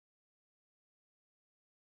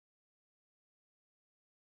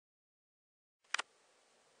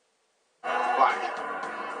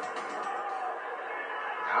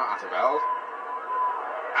Veld.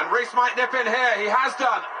 And Reece might nip in here. He has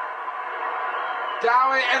done.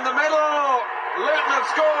 Dowie in the middle. Luton have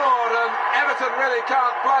scored, and Everton really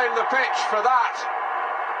can't blame the pitch for that.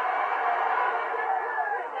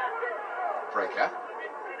 Breaker.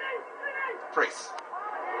 Priest.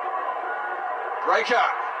 Breaker.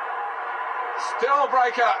 Still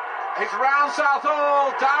Breaker. He's round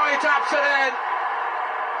Southall. Dowie taps it in.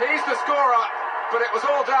 He's the scorer, but it was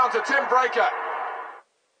all down to Tim Breaker.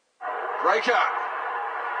 Breaker.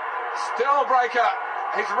 Still Breaker.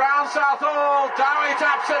 He's round Southall. Dowie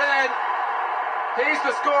taps it in. He's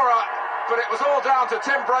the scorer, but it was all down to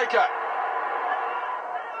Tim Breaker.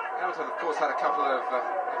 Everton, of course, had a couple of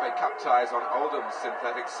FA Cup ties on Oldham's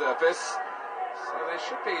synthetic surface, so they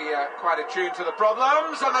should be quite attuned to the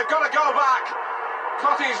problems, and they've got to go back.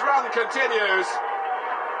 Cotty's run continues.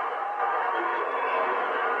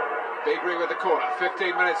 Bigri with the corner,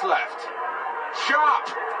 15 minutes left.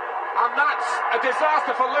 Sharp, and that's a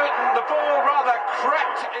disaster for Luton. The ball rather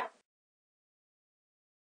crept in.